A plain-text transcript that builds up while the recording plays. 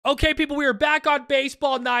Okay, people, we are back on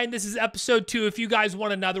Baseball 9. This is episode 2. If you guys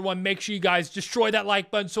want another one, make sure you guys destroy that like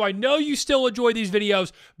button. So I know you still enjoy these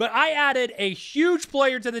videos, but I added a huge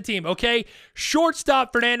player to the team, okay?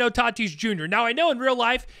 Shortstop Fernando Tatis Jr. Now, I know in real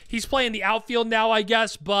life, he's playing the outfield now, I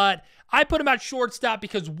guess, but I put him at shortstop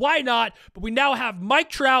because why not? But we now have Mike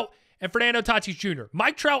Trout and Fernando Tatis Jr.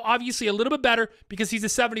 Mike Trout, obviously a little bit better because he's a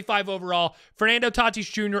 75 overall. Fernando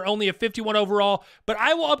Tatis Jr., only a 51 overall, but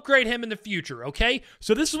I will upgrade him in the future, okay?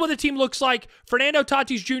 So this is what the team looks like. Fernando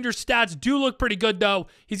Tatis Jr.'s stats do look pretty good, though.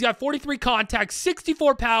 He's got 43 contacts,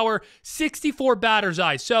 64 power, 64 batter's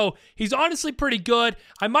eye. So he's honestly pretty good.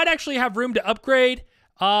 I might actually have room to upgrade.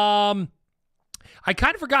 I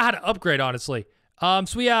kind of forgot how to upgrade, honestly. So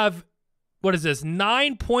we have... what is this?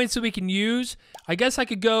 9 points that we can use. I guess I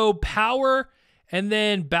could go power and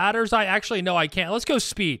then batter's eye. Actually, no, I can't. Let's go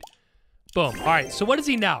speed. Boom. All right. So what is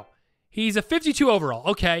he now? He's a 52 overall.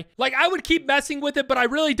 Okay. Like, I would keep messing with it, but I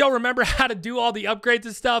really don't remember how to do all the upgrades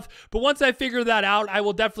and stuff. But once I figure that out, I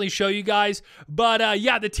will definitely show you guys. But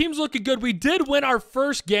yeah, the team's looking good. We did win our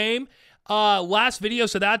first game last video,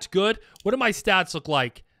 so that's good. What do my stats look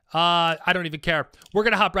like? I don't even care. We're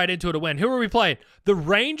going to hop right into it to win. Who are we playing? The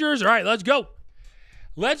Rangers. All right, let's go.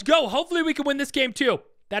 Let's go. Hopefully we can win this game too.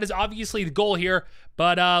 That is obviously the goal here,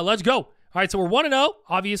 but let's go. All right, so we're 1-0.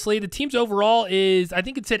 Obviously, the team's overall is, I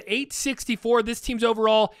think it said 864. This team's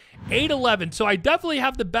overall 811. So I definitely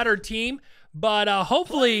have the better team, but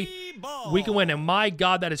hopefully we can win. And my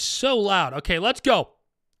God, that is so loud. Okay, let's go.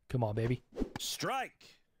 Come on, baby.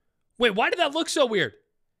 Strike. Wait, why did that look so weird?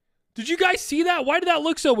 Did you guys see that? Why did that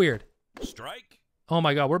look so weird? Strike. Oh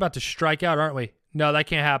my God, we're about to strike out, aren't we? No, that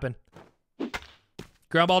can't happen.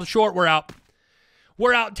 Ground ball to short, we're out.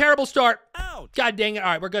 We're out. Terrible start. Ouch. God dang it. All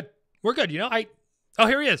right, we're good. We're good, you know. Oh,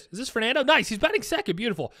 here he is. Is this Fernando? Nice. He's batting second.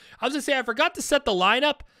 Beautiful. I was going to say, I forgot to set the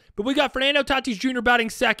lineup, but we got Fernando Tatis Jr. batting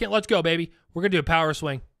second. Let's go, baby. We're going to do a power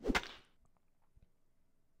swing.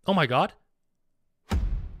 Oh my God.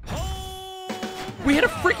 We hit a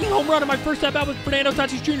freaking home run on my first at bat with Fernando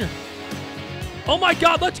Tatis Jr. Oh my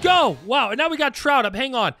God, let's go. Wow, and now we got Trout up.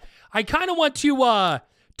 Hang on. I kind of want to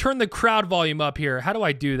turn the crowd volume up here. How do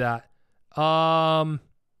I do that?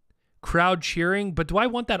 Crowd cheering, but do I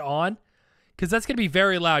want that on? Because that's going to be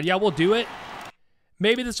very loud. Yeah, we'll do it.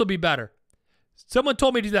 Maybe this will be better. Someone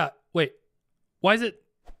told me to do that. Wait, why is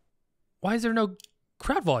there no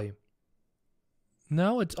crowd volume?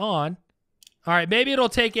 No, it's on. All right, maybe it'll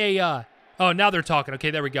take a... oh, now they're talking. Okay,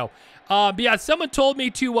 there we go. But yeah, someone told me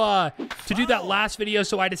to do that last video,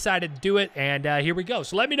 so I decided to do it, and here we go.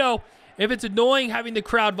 So let me know if it's annoying having the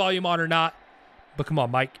crowd volume on or not. But come on,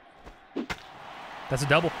 Mike. That's a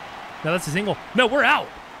double. No, that's a single. No, we're out.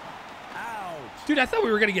 Ouch. Dude, I thought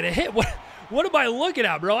we were going to get a hit. What am I looking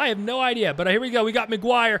at, bro? I have no idea. But here we go. We got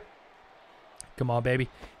McGuire. Come on, baby.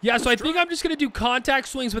 Yeah, so I think I'm just going to do contact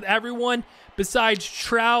swings with everyone besides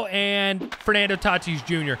Trout and Fernando Tatis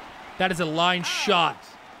Jr. That is a line shot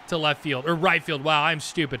to left field, or right field. Wow, I'm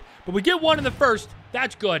stupid. But we get one in the first.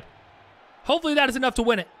 That's good. Hopefully that is enough to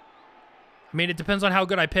win it. I mean, it depends on how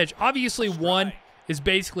good I pitch. Obviously, one is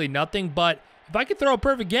basically nothing, but if I could throw a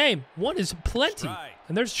perfect game, one is plenty.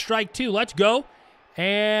 And there's strike two. Let's go.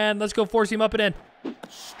 And let's go force him up and in.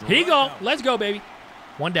 Here you go. Let's go, baby.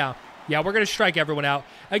 One down. Yeah, we're going to strike everyone out.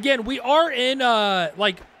 Again, we are in,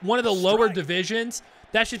 like, one of the lower divisions.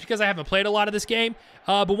 That's just because I haven't played a lot of this game.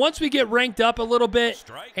 But once we get ranked up a little bit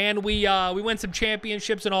and we win some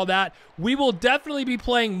championships and all that, we will definitely be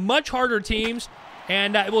playing much harder teams,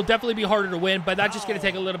 and it will definitely be harder to win, but that's just going to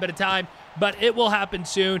take a little bit of time, but it will happen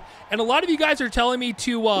soon. And a lot of you guys are telling me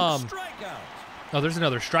to... oh, there's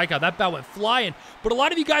another strikeout. That bat went flying. But a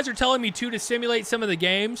lot of you guys are telling me, too, to simulate some of the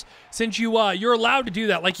games since you're allowed to do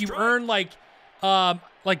that. Like, you earn, like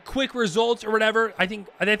quick results or whatever. I think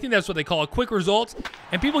that's what they call it, quick results.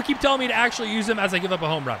 And people keep telling me to actually use them as I give up a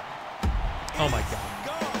home run. Oh my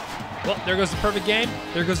God. Well, there goes the perfect game.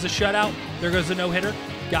 There goes the shutout. There goes the no-hitter.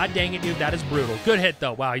 God dang it, dude. That is brutal. Good hit,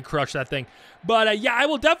 though. Wow, he crushed that thing. But, yeah, I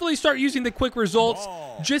will definitely start using the quick results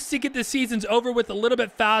just to get the seasons over with a little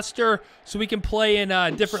bit faster so we can play in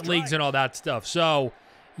different leagues and all that stuff. So,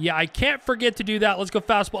 yeah, I can't forget to do that. Let's go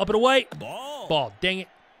fastball up and away. Ball. Dang it.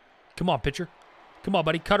 Come on, pitcher. Come on,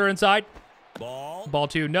 buddy. Cutter inside. Ball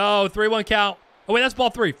two. No, 3-1 count. Oh, wait, that's ball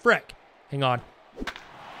three. Frick. Hang on.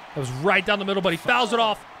 That was right down the middle, buddy. Fouls it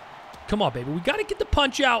off. Come on, baby. We got to get the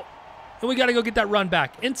punch out, and we got to go get that run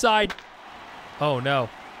back. Inside. Oh, no.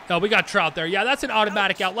 Oh, we got Trout there. Yeah, that's an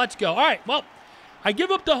automatic out. Let's go. All right, well, I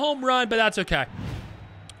give up the home run, but that's okay.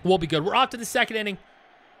 We'll be good. We're off to the second inning.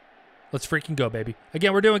 Let's freaking go, baby.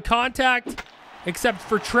 Again, we're doing contact, except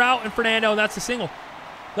for Trout and Fernando, and that's a single.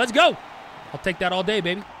 Let's go. I'll take that all day,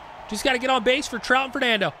 baby. Just got to get on base for Trout and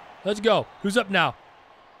Fernando. Let's go. Who's up now?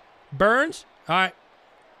 Burns? All right.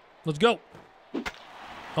 Let's go.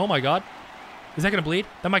 Oh, my God. Is that going to bleed?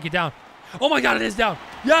 That might get down. Oh, my God, it is down.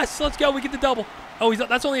 Yes, let's go. We get the double. Oh,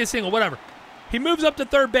 that's only a single. Whatever. He moves up to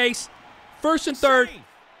third base. First and third.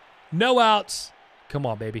 No outs. Come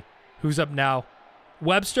on, baby. Who's up now?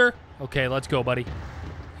 Webster? Okay, let's go, buddy.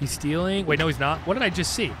 He's stealing. Wait, no, he's not. What did I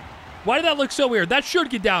just see? Why did that look so weird? That should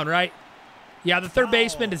get down, right? Yeah, the third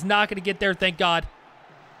baseman is not going to get there, thank God.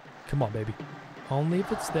 Come on, baby. Only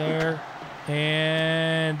if it's there.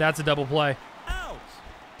 And that's a double play.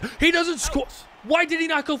 He doesn't score. Why did he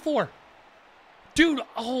not go for? Dude,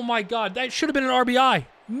 oh my God. That should have been an RBI.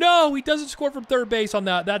 No, he doesn't score from third base on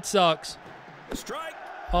that. That sucks. Strike.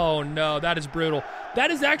 Oh, no. That is brutal. That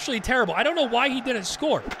is actually terrible. I don't know why he didn't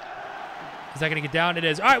score. Is that going to get down? It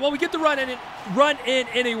is. All right, well, we get the run in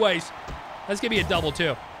anyways. That's going to be a double,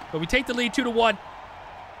 too. But we take the lead 2-1.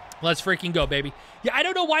 Let's freaking go, baby. Yeah, I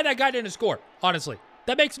don't know why that guy didn't score, honestly.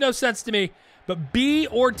 That makes no sense to me. But B.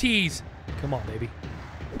 Ortiz. Come on, baby.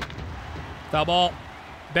 Foul ball.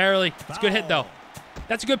 Barely. It's a good hit, though.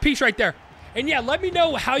 That's a good piece right there. And, yeah, let me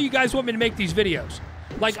know how you guys want me to make these videos.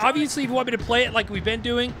 Like, obviously, if you want me to play it like we've been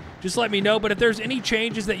doing, just let me know. But if there's any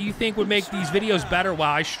changes that you think would make these videos better,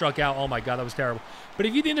 wow, I struck out. Oh, my God, that was terrible. But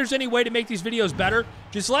if you think there's any way to make these videos better,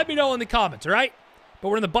 just let me know in the comments, all right? But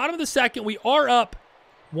we're in the bottom of the second. We are up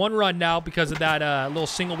 1 run now because of that little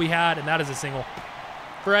single we had, and that is a single.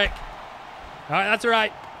 Frick. All right, that's all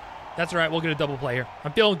right. That's all right. We'll get a double play here.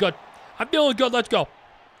 I'm feeling good. I'm feeling good. Let's go.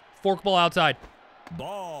 Forkball outside.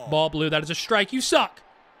 Ball blue. That is a strike. You suck.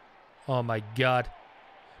 Oh, my God.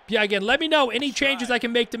 Yeah, again, let me know any changes I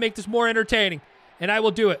can make to make this more entertaining, and I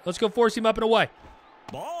will do it. Let's go force him up and away.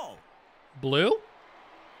 Ball. Blue.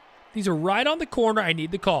 These are right on the corner. I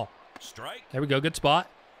need the call. Strike. There we go. Good spot.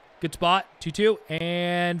 Good spot. 2-2,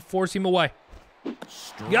 and force him away.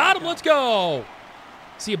 Got him. Let's go.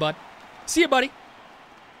 See you, bud. See you, buddy.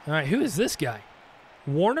 All right, who is this guy?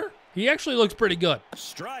 Warner? He actually looks pretty good.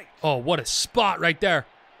 Strike. Oh, what a spot right there.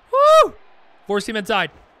 Woo! Force him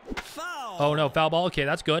inside. Foul. Oh, no, foul ball. Okay,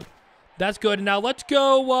 that's good. That's good. And now let's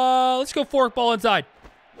go fork ball inside.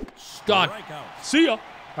 Gone. See ya. All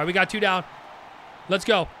right, we got 2 down. Let's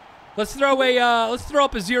go. Let's throw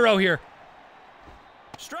up a 0 here.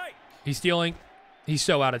 Strike. He's stealing. He's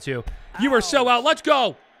so out of 2. You are so out. Let's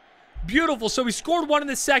go. Beautiful. So we scored 1 in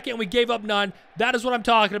the second. We gave up none. That is what I'm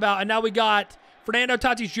talking about. And now we got Fernando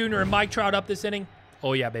Tatis Jr. and Mike Trout up this inning.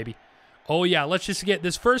 Oh, yeah, baby. Oh, yeah. Let's just get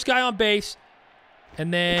this first guy on base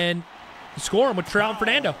and then score him with Trout and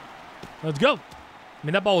Fernando. Let's go. I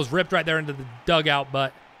mean, that ball was ripped right there into the dugout,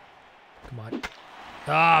 but come on.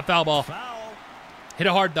 Ah, foul ball. Foul. Hit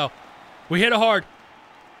it hard, though. We hit it hard.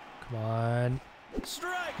 Come on.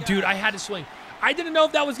 Strike. Dude, I had to swing. I didn't know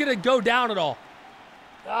if that was going to go down at all.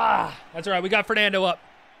 Ah, that's all right. We got Fernando up.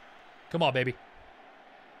 Come on, baby.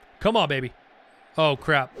 Come on, baby. Oh,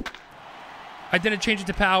 crap. I didn't change it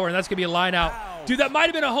to power, and that's going to be a line out. Dude, that might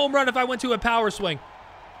have been a home run if I went to a power swing.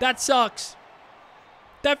 That sucks.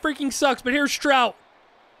 That freaking sucks, but here's Trout.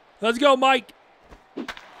 Let's go, Mike.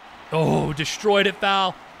 Oh, destroyed it,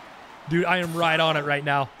 foul. Dude, I am right on it right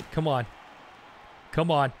now. Come on. Come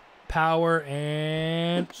on. Power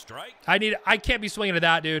and... Strike. I can't be swinging at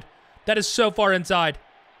that, dude. That is so far inside.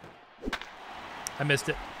 I missed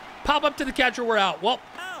it. Pop up to the catcher. We're out. Well,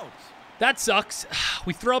 that sucks.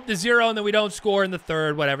 We throw up the 0 and then we don't score in the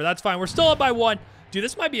third. Whatever. That's fine. We're still up by 1. Dude,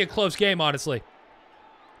 this might be a close game, honestly.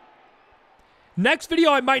 Next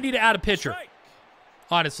video, I might need to add a pitcher. Strike.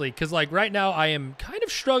 Honestly, because like right now, I am kind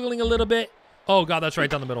of struggling a little bit. Oh, God, that's right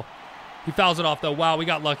down the middle. He fouls it off, though. Wow, we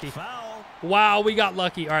got lucky. Foul. Wow, we got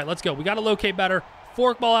lucky. All right, let's go. We got to locate better.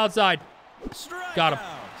 Forkball outside. Strike. Got him.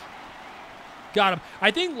 Out. Got him.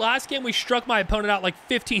 I think last game we struck my opponent out like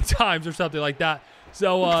 15 times or something like that.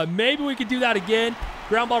 So maybe we could do that again.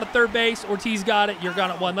 Ground ball to third base. Ortiz got it. You're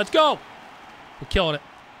gone at 1. Let's go. We're killing it.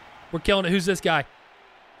 We're killing it. Who's this guy?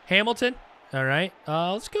 Hamilton. All right.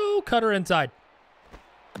 Let's go cutter inside.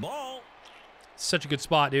 Ball. Such a good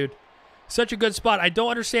spot, dude. Such a good spot. I don't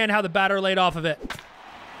understand how the batter laid off of it.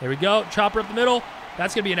 There we go. Chopper up the middle.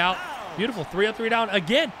 That's going to be an out. Beautiful. 3 up, 3 down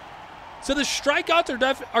again. So the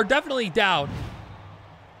strikeouts are definitely down,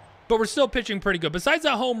 but we're still pitching pretty good. Besides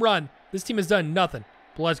that home run, this team has done nothing.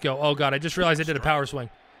 But let's go. Oh, God, I just realized I did a power swing.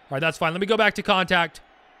 All right, that's fine. Let me go back to contact.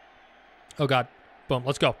 Oh, God. Boom.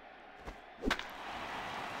 Let's go.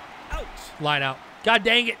 Out. Line out. God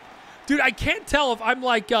dang it. Dude, I can't tell if I'm,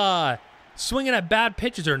 like, swinging at bad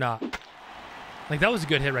pitches or not. Like, that was a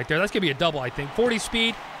good hit right there. That's going to be a double, I think. 40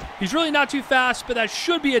 speed. He's really not too fast, but that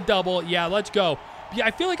should be a double. Yeah, let's go. Yeah,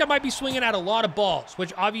 I feel like I might be swinging at a lot of balls,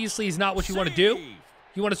 which obviously is not what you want to do.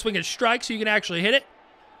 You want to swing at strikes so you can actually hit it.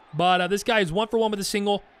 But this guy is 1 for 1 with a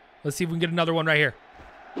single. Let's see if we can get another one right here.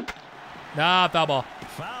 Nah, foul ball.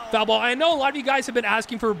 Foul ball. I know a lot of you guys have been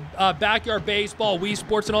asking for backyard baseball, Wii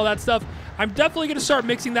Sports, and all that stuff. I'm definitely going to start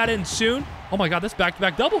mixing that in soon. Oh, my God, that's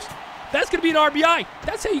back-to-back doubles. That's going to be an RBI.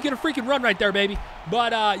 That's how you get a freaking run right there, baby.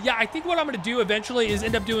 But, yeah, I think what I'm going to do eventually is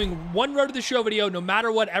end up doing one Road to the Show video no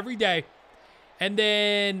matter what every day. And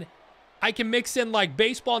then I can mix in, like,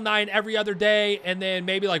 Baseball 9 every other day and then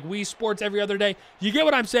maybe, like, Wii Sports every other day. You get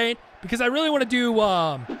what I'm saying? Because I really want to do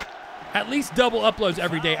at least double uploads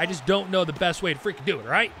every day. I just don't know the best way to freaking do it,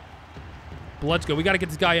 all right? But let's go. We got to get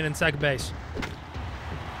this guy in second base.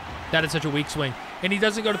 That is such a weak swing. And he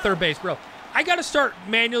doesn't go to third base, bro. I got to start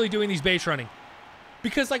manually doing these base running.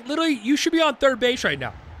 Because, like, literally, you should be on third base right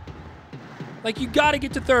now. Like, you got to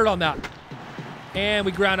get to third on that. And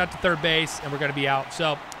we ground out to third base, and we're going to be out.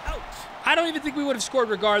 So, I don't even think we would have scored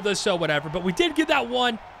regardless, so whatever. But we did get that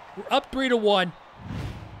one. We're up 3-1.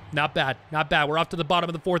 Not bad. Not bad. We're off to the bottom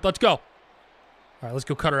of the fourth. Let's go. All right, let's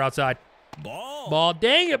go cut her outside. Ball.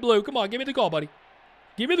 Dang it, Blue. Come on, give me the call, buddy.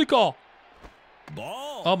 Give me the call.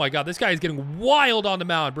 Ball. Oh, my God. This guy is getting wild on the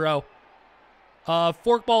mound, bro.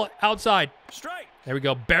 Fork ball outside. Strike. There we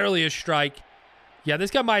go. Barely a strike. Yeah,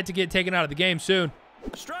 this guy might have to get taken out of the game soon.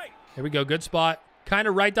 Strike. There we go. Good spot. Kind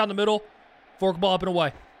of right down the middle. Fork ball up and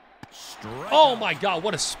away. Strike. Oh, my God.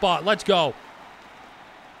 What a spot. Let's go.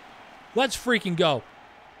 Let's freaking go.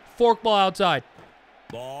 Fork ball outside.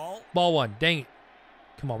 Ball. Ball one. Dang it.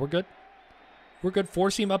 Come on. We're good. We're good. Four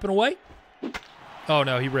seam up and away. Oh,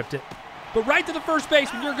 no. He ripped it. But right to the first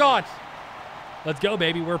baseman. You're gone. Let's go,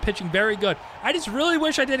 baby. We're pitching very good. I just really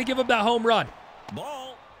wish I didn't give up that home run.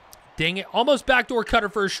 Ball. Dang it. Almost backdoor cutter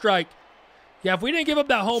for a strike. Yeah, if we didn't give up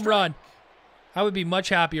that home run, I would be much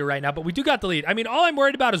happier right now. But we do got the lead. I mean, all I'm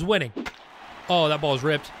worried about is winning. Oh, that ball's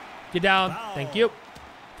ripped. Get down. Foul. Thank you.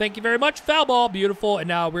 Thank you very much. Foul ball. Beautiful. And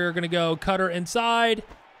now we're going to go cutter inside.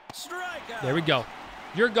 Strikeout. There we go.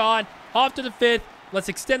 You're gone. Off to the fifth. Let's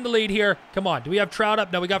extend the lead here. Come on. Do we have Trout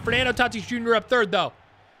up? No, we got Fernando Tatis Jr. up third, though.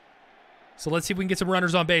 So let's see if we can get some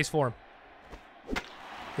runners on base for him.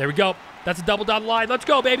 There we go. That's a double down the line. Let's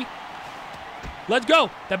go, baby. Let's go.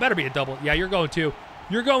 That better be a double. Yeah, you're going two.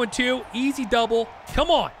 You're going two. Easy double. Come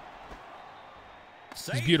on. This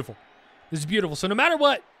is beautiful. This is beautiful. So no matter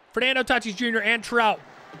what, Fernando Tatis Jr. and Trout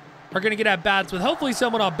are going to get at bats with hopefully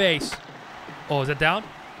someone on base. Oh, is that down?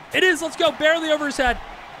 It is. Let's go. Barely over his head.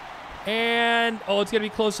 And, oh, it's going to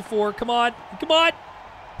be close to four. Come on. Come on.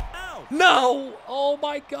 No! Oh,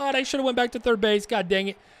 my God. I should have went back to third base. God dang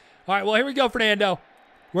it. All right, well, here we go, Fernando.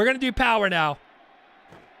 We're going to do power now.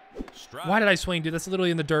 Strike. Why did I swing, dude? That's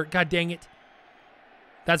literally in the dirt. God dang it.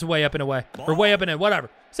 That's way up and away. Or way up and in. Whatever.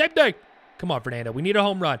 Same thing. Come on, Fernando. We need a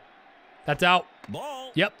home run. That's out.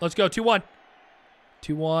 Ball. Yep, let's go. 2-1.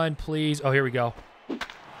 2-1, please. Oh, here we go.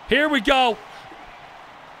 Here we go.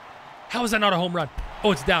 How is that not a home run?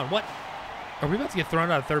 Oh, it's down. What? Are we about to get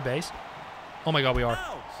thrown out of third base? Oh, my God, we are.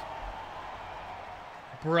 Out.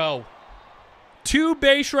 Bro. 2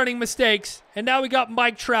 base running mistakes, and now we got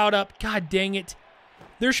Mike Trout up. God dang it.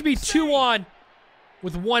 There should be 2 on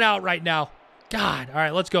with 1 out right now. God. All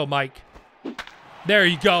right, let's go, Mike. There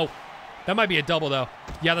you go. That might be a double, though.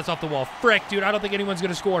 Yeah, that's off the wall. Frick, dude. I don't think anyone's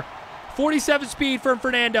going to score. 47 speed from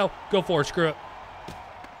Fernando. Go for it. Screw it.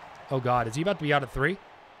 Oh, God. Is he about to be out at 3?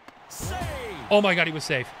 Save. Oh, my God. He was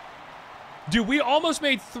safe. Dude, we almost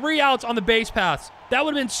made 3 outs on the base paths. That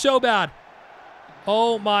would have been so bad.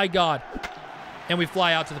 Oh, my God. And we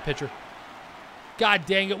fly out to the pitcher. God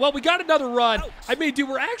dang it. Well, we got another run. I mean, dude,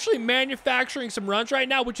 we're actually manufacturing some runs right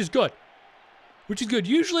now, which is good. Which is good.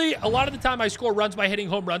 Usually, a lot of the time, I score runs by hitting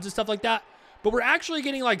home runs and stuff like that. But we're actually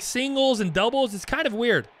getting, like, singles and doubles. It's kind of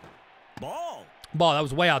weird. Ball. Ball, that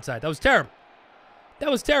was way outside. That was terrible.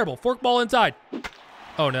 That was terrible. Fork ball inside.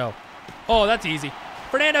 Oh, no. Oh, that's easy.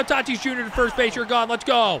 Fernando Tatis Jr. to first base. You're gone. Let's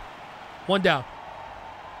go. 1 down.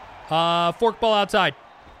 Fork ball outside.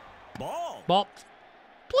 Ball. Ball.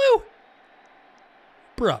 Blue.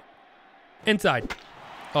 Bro. Inside.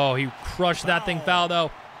 Oh, he crushed that thing foul,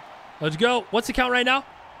 though. Let's go. What's the count right now?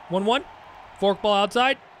 1-1. Fork ball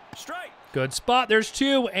outside. Strike. Good spot. There's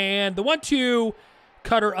 2. And the 1-2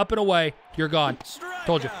 cutter up and away. You're gone. Strike.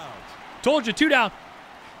 Told you. Told you. 2 down.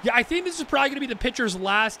 Yeah, I think this is probably going to be the pitcher's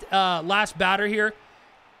last batter here.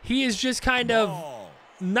 He is just kind of Ball.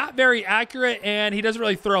 not very accurate, and he doesn't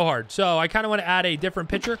really throw hard. So I kind of want to add a different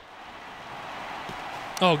pitcher.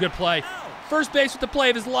 Oh, good play. Out. First base with the play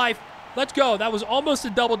of his life. Let's go. That was almost a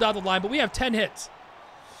double down the line, but we have 10 hits.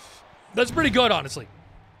 That's pretty good, honestly.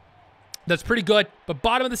 That's pretty good. But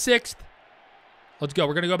bottom of the 6th, Let's go.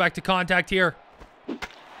 We're going to go back to contact here.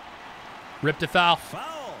 Ripped a foul.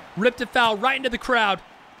 Foul. Ripped a foul right into the crowd.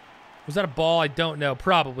 Was that a ball? I don't know.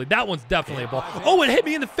 Probably. That one's definitely a ball. Oh, it hit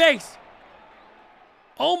me in the face.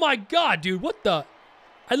 Oh, my God, dude. What the?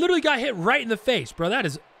 I literally got hit right in the face, bro. That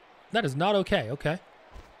is not okay. Okay.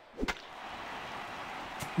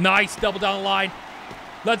 Nice. Double down the line.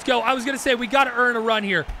 Let's go. I was going to say, we got to earn a run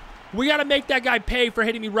here. We got to make that guy pay for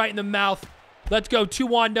hitting me right in the mouth. Let's go.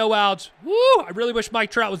 2-1, no outs. Woo! I really wish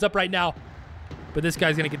Mike Trout was up right now. But this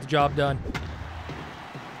guy's going to get the job done.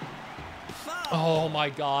 Oh, my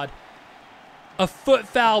God. A foot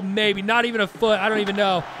foul, maybe. Not even a foot. I don't even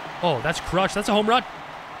know. Oh, that's crushed. That's a home run.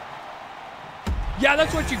 Yeah,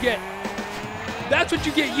 that's what you get. That's what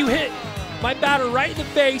you get. You hit my batter right in the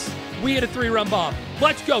face. We hit a 3-run bomb.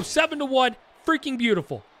 Let's go. 7-1. Freaking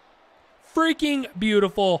beautiful. Freaking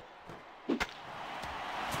beautiful.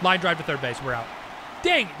 Line drive to third base. We're out.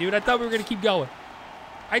 Dang it, dude. I thought we were going to keep going.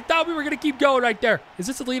 I thought we were going to keep going right there. Is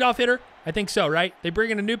this a leadoff hitter? I think so, right? They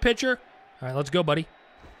bring in a new pitcher. All right, let's go, buddy.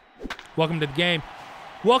 Welcome to the game.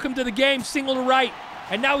 Welcome to the game. Single to right.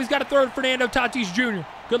 And now he's got to throw to Fernando Tatis Jr.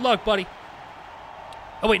 Good luck, buddy.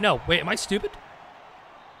 Oh, wait, no. Wait, am I stupid?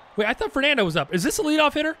 Wait, I thought Fernando was up. Is this a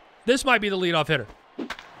leadoff hitter? This might be the leadoff hitter.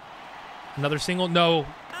 Another single? No.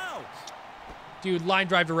 Out. Dude, line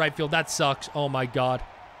drive to right field. That sucks. Oh, my God.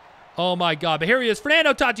 Oh, my God. But here he is.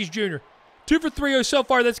 Fernando Tatis Jr. 2 for 3 so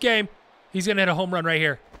far this game. He's going to hit a home run right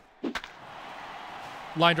here.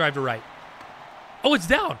 Line drive to right. Oh, it's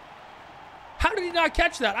down. How did he not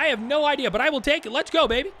catch that? I have no idea, but I will take it. Let's go,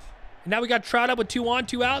 baby. And now we got Trout up with 2 on,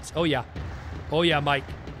 2 outs. Oh, yeah. Oh, yeah, Mike.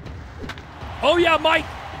 Oh, yeah, Mike.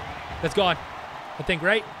 That's gone. I think,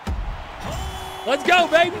 right? Let's go,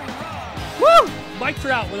 baby. Woo! Mike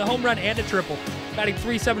Trout with a home run and a triple. Batting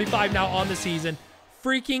 .375 now on the season.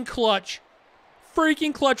 Freaking clutch.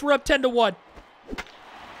 Freaking clutch. We're up 10-1.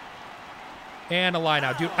 And a line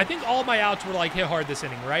out. Dude, I think all my outs were like hit hard this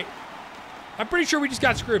inning, right? I'm pretty sure we just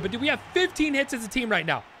got screwed. But dude, we have 15 hits as a team right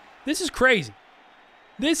now. This is crazy.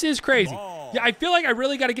 This is crazy. Yeah, I feel like I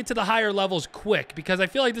really got to get to the higher levels quick because I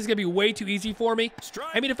feel like this is going to be way too easy for me.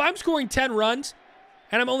 I mean, if I'm scoring 10 runs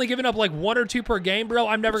and I'm only giving up like 1 or 2 per game, bro,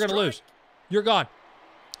 I'm never going to lose. You're gone.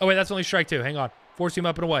 Oh, wait, that's only strike 2. Hang on. Force him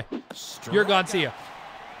up and away. You're gone. See ya.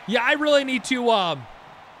 Yeah, I really need to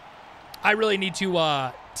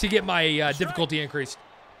get my difficulty increased.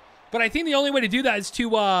 But I think the only way to do that is to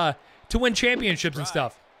win championships and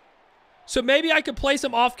stuff. So maybe I could play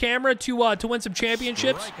some off camera to win some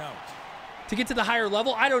championships to get to the higher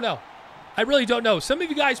level. I don't know. I really don't know. Some of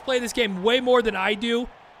you guys play this game way more than I do.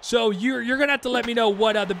 So you're going to have to let me know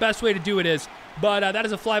what the best way to do it is. But that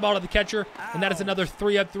is a fly ball to the catcher. And that is another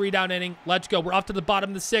 3-up, 3-down inning. Let's go. We're off to the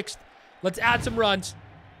bottom of the 6th. Let's add some runs.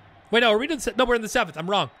 Wait, no, are we in the, no, we're in the 7th. I'm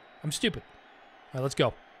wrong. I'm stupid. All right, let's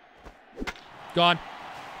go. Gone.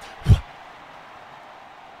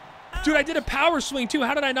 Dude, I did a power swing, too.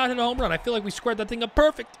 How did I not hit a home run? I feel like we squared that thing up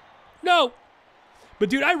perfect. No. But,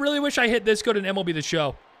 dude, I really wish I hit this good in MLB The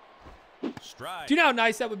Show. Strike. Do you know how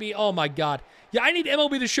nice that would be? Oh, my God. Yeah, I need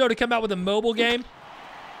MLB The Show to come out with a mobile game.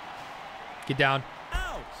 Get down.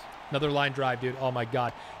 Out. Another line drive, dude. Oh, my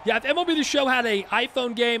God. Yeah, if MLB The Show had an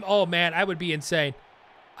iPhone game, oh, man, I would be insane.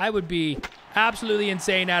 I would be absolutely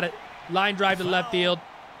insane at it. Line drive to left field.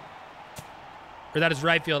 Or that is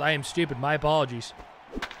right field. I am stupid. My apologies.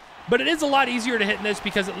 But it is a lot easier to hit in this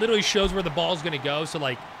because it literally shows where the ball is going to go. So,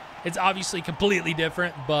 like, it's obviously completely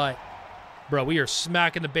different. But, bro, we are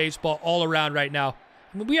smacking the baseball all around right now.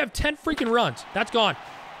 I mean, we have 10 freaking runs. That's gone.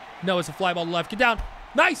 No, it's a fly ball to left. Get down.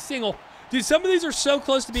 Nice single. Dude, some of these are so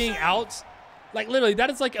close to being outs. Like, literally, that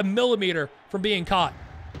is like a millimeter from being caught.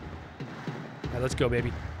 All right, let's go,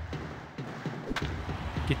 baby.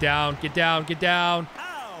 Get down, get down, get down.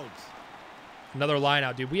 Out. Another line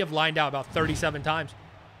out, dude. We have lined out about 37 times.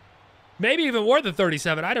 Maybe even more than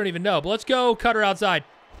 37. I don't even know. But let's go cutter outside.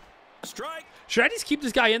 Strike. Should I just keep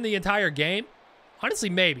this guy in the entire game? Honestly,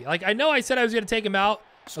 maybe. Like, I know I said I was going to take him out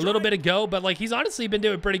a little bit ago, but, like, he's honestly been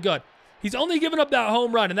doing pretty good. He's only given up that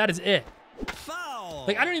home run, and that is it. Foul.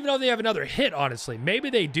 Like, I don't even know if they have another hit, honestly.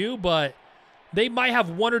 Maybe they do, but they might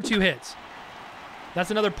have 1 or 2 hits.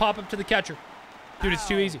 That's another pop-up to the catcher. Dude, it's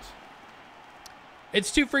too easy.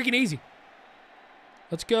 It's too freaking easy.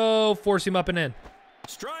 Let's go. Force him up and in.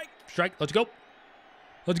 Strike. Strike. Let's go.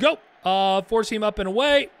 Let's go. Force him up and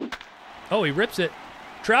away. Oh, he rips it.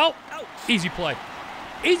 Trout. Out. Easy play.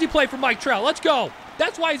 Easy play for Mike Trout. Let's go.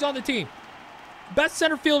 That's why he's on the team. Best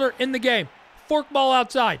center fielder in the game. Fork ball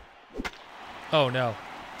outside. Oh, no.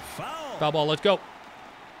 Foul. Foul ball. Let's go.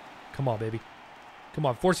 Come on, baby. Come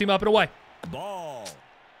on. Force him up and away. Ball.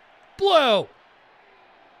 Blow.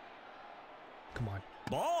 Come on.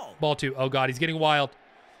 Ball. Ball 2. Oh, God, he's getting wild.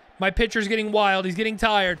 My pitcher's getting wild. He's getting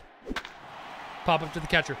tired. Pop up to the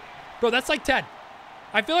catcher. Bro, that's like 10.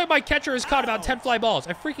 I feel like my catcher has caught about 10 fly balls.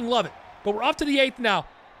 I freaking love it. But we're off to the 8th now.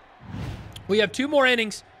 We have 2 more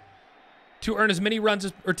innings to earn as many runs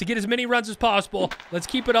as, or to get as many runs as possible. Let's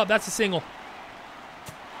keep it up. That's a single.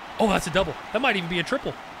 Oh, that's a double. That might even be a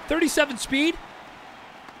triple. 37 speed.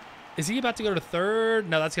 Is he about to go to third?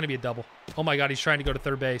 No, that's going to be a double. Oh, my God. He's trying to go to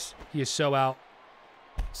third base. He is so out.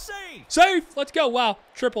 Safe. Safe. Let's go. Wow.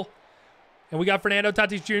 Triple. And we got Fernando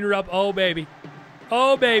Tatis Jr. up. Oh, baby.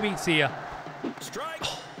 Oh, baby. See ya. Strike.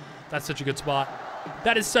 Oh, that's such a good spot.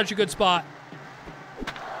 That is such a good spot.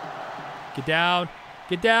 Get down.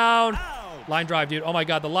 Get down. Out. Line drive, dude. Oh, my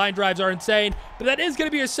God. The line drives are insane. But that is going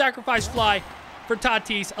to be a sacrifice fly for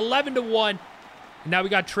Tatis. 11-1. And now we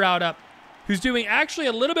got Trout up, who's doing actually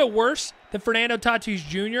a little bit worse than Fernando Tatis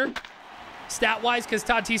Jr. stat-wise, because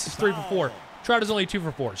Tatis is 3 for 4. Trout is only 2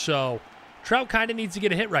 for 4. So Trout kind of needs to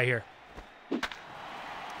get a hit right here.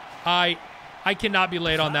 I cannot be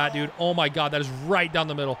late on that, dude. Oh, my God. That is right down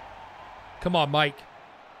the middle. Come on, Mike.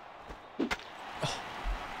 Oh,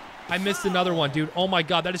 I missed another one, dude. Oh, my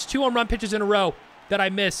God. That is 2 home run pitches in a row that I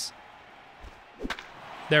miss.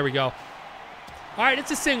 There we go. All right,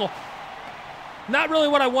 it's a single. Not really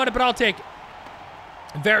what I wanted, but I'll take it.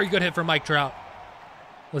 Very good hit for Mike Trout.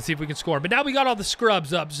 Let's see if we can score. But now we got all the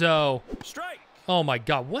scrubs up, so. Strike. Oh, my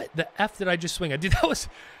God. What the F did I just swing at? Dude,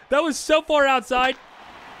 that was so far outside.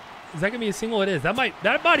 Is that going to be a single? It is. That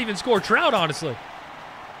might even score Trout, honestly.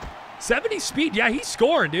 70 speed. Yeah, he's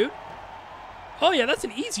scoring, dude. Oh, yeah, that's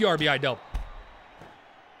an easy RBI double.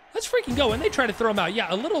 Let's freaking go. And they try to throw him out. Yeah,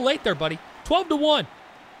 a little late there, buddy. 12-1.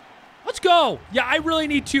 Let's go. Yeah, I really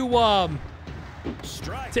need to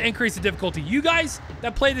Strike. increase the difficulty. You guys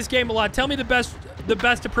that play this game a lot, tell me the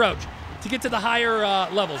best approach to get to the higher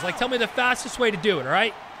levels. Like, tell me the fastest way to do it, all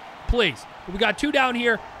right? Please. But we got 2 down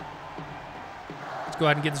here. Let's go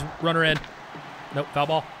ahead and get this runner in. Nope, foul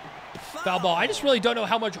ball. Foul ball. I just really don't know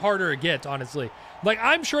how much harder it gets, honestly. Like,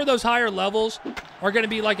 I'm sure those higher levels are going to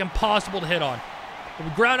be, like, impossible to hit on. But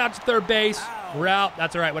we ground out to third base. We're out.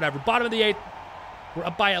 That's all right, whatever. Bottom of the 8th. We're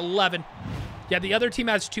up by 11. Yeah, the other team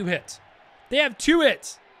has 2 hits. They have 2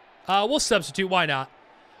 hits. We'll substitute. Why not?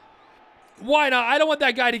 Why not? I don't want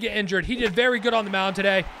that guy to get injured. He did very good on the mound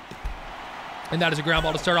today. And that is a ground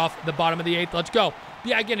ball to start off the bottom of the 8th. Let's go.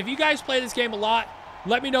 Yeah, again, if you guys play this game a lot,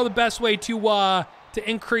 let me know the best way to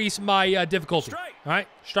increase my difficulty. Strike. All right,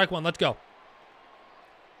 strike 1. Let's go.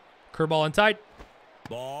 Curveball inside.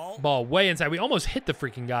 Ball. Ball way inside. We almost hit the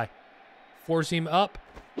freaking guy. Four seam up.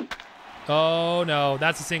 Oh, no.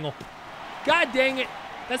 That's a single. God dang it.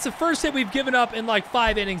 That's the first hit we've given up in like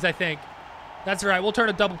 5 innings, I think. That's all right. We'll turn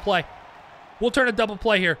a double play. We'll turn a double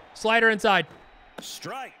play here. Slider inside.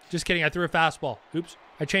 Strike. Just kidding. I threw a fastball. Oops.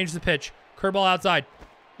 I changed the pitch. Curveball outside.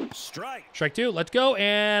 Strike. Strike 2. Let's go.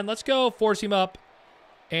 And let's go. Four seam up.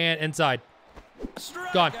 And inside.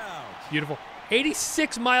 Strike. Gone. Out. Beautiful.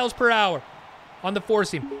 86 miles per hour on the four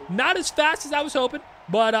seam. Not as fast as I was hoping,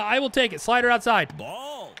 but I will take it. Slider outside.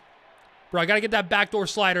 Ball. Bro, I got to get that backdoor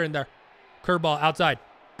slider in there. Curveball outside.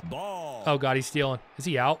 Ball. Oh, God, he's stealing. Is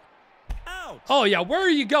he out? Out. Oh, yeah. Where are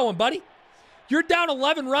you going, buddy? You're down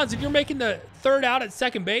 11 runs. If you're making the 3rd out at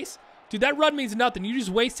second base, dude, that run means nothing. You just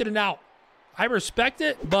wasted an out. I respect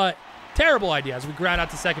it, but terrible idea as we ground out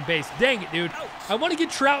to second base. Dang it, dude. I want to get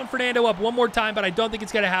Trout and Fernando up one more time, but I don't think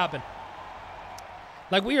it's going to happen.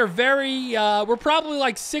 Like, we are we're probably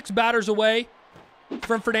like 6 batters away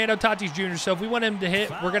from Fernando Tatis Jr., so if we want him to hit,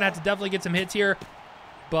 we're going to have to definitely get some hits here.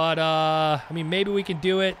 But, I mean, maybe we can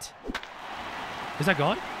do it. Is that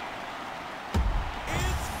gone?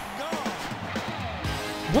 It's gone.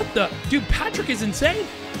 What the? Dude, Patrick is insane.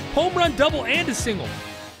 Home run, double, and a single.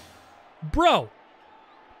 Bro,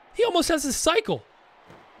 he almost has a cycle.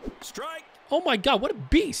 Strike. Oh, my God. What a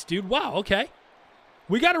beast, dude. Wow, okay.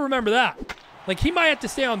 We got to remember that. Like, he might have to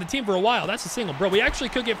stay on the team for a while. That's a single. Bro, we actually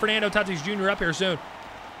could get Fernando Tatis Jr. up here soon.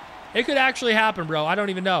 It could actually happen, bro. I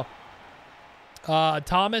don't even know.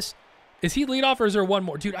 Thomas. Is he leadoff or is there one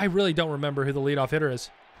more? Dude, I really don't remember who the leadoff hitter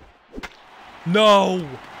is. No.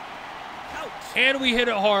 Out. And we hit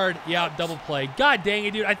it hard. Yeah, double play. God dang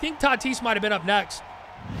it, dude. I think Tatis might have been up next.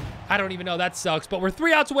 I don't even know. That sucks. But we're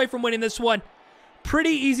 3 outs away from winning this one.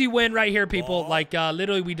 Pretty easy win right here, people. Like,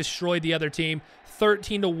 literally, we destroyed the other team.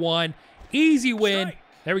 13-1. Easy win. Strike.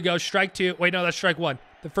 There we go. Strike 2. Wait, no, that's strike 1.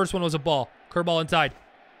 The first one was a ball. Curveball inside.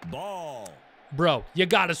 Ball. Bro, you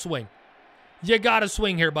got to swing. You got to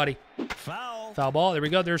swing here, buddy. Foul. Foul ball. There we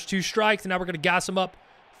go. There's 2 strikes. And now we're going to gas him up.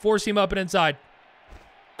 Force him up and inside.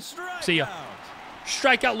 Strike. See ya. Out.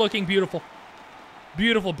 Strikeout looking beautiful.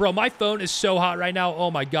 Beautiful, bro. My phone is so hot right now.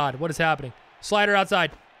 Oh, my God. What is happening? Slider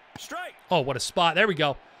outside. Strike. Oh, what a spot. There we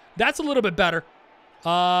go. That's a little bit better.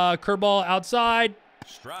 Curveball outside.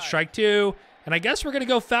 Strike. Strike 2. And I guess we're going to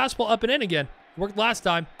go fastball up and in again. Worked last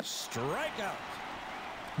time. Strikeout.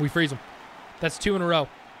 We freeze him. That's 2 in a row.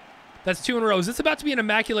 That's 2 in a row. Is this about to be an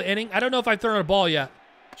immaculate inning? I don't know if I've thrown a ball yet.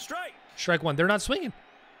 Strike. Strike 1. They're not swinging.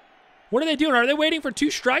 What are they doing? Are they waiting for 2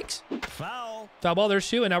 strikes? Foul. Foul ball. There's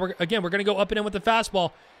 2. And now, we're going to go up and in with the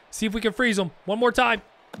fastball. See if we can freeze them. One more time.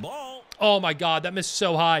 Ball. Oh, my God. That missed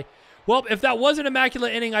so high. Well, if that was an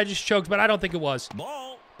immaculate inning, I just choked, but I don't think it was.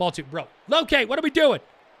 Ball. Ball 2. Bro. Locate. What are we doing?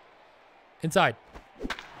 Inside.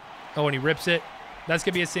 Oh, and he rips it. That's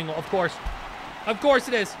going to be a single. Of course. Of course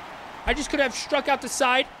it is. I just could have struck out the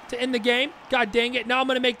side to end the game. God dang it. Now I'm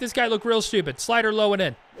going to make this guy look real stupid. Slider low and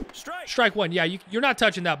in. Strike. Strike 1. Yeah, you're not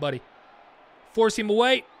touching that, buddy. Force him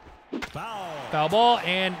away. Foul. Foul ball.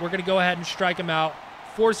 And we're going to go ahead and strike him out.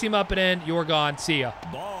 Force him up and in. You're gone. See ya.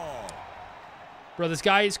 Ball. Bro, this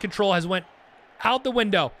guy's control has went out the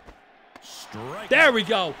window. Strike. There we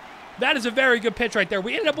go. That is a very good pitch right there.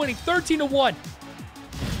 We ended up winning 13-1.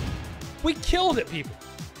 We killed it, people.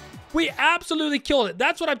 We absolutely killed it.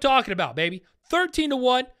 That's what I'm talking about, baby.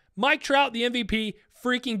 13-1. Mike Trout, the MVP.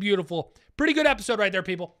 Freaking beautiful. Pretty good episode right there,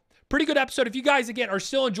 people. Pretty good episode. If you guys, again, are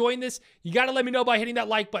still enjoying this, you got to let me know by hitting that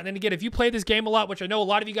like button. And again, if you play this game a lot, which I know a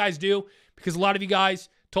lot of you guys do, because a lot of you guys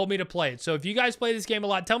told me to play it. So if you guys play this game a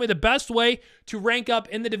lot, tell me the best way to rank up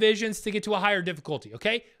in the divisions to get to a higher difficulty,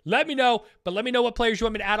 okay? Let me know, but let me know what players you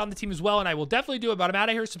want me to add on the team as well, and I will definitely do it. But I'm out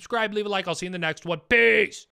of here. Subscribe, leave a like. I'll see you in the next one. Peace.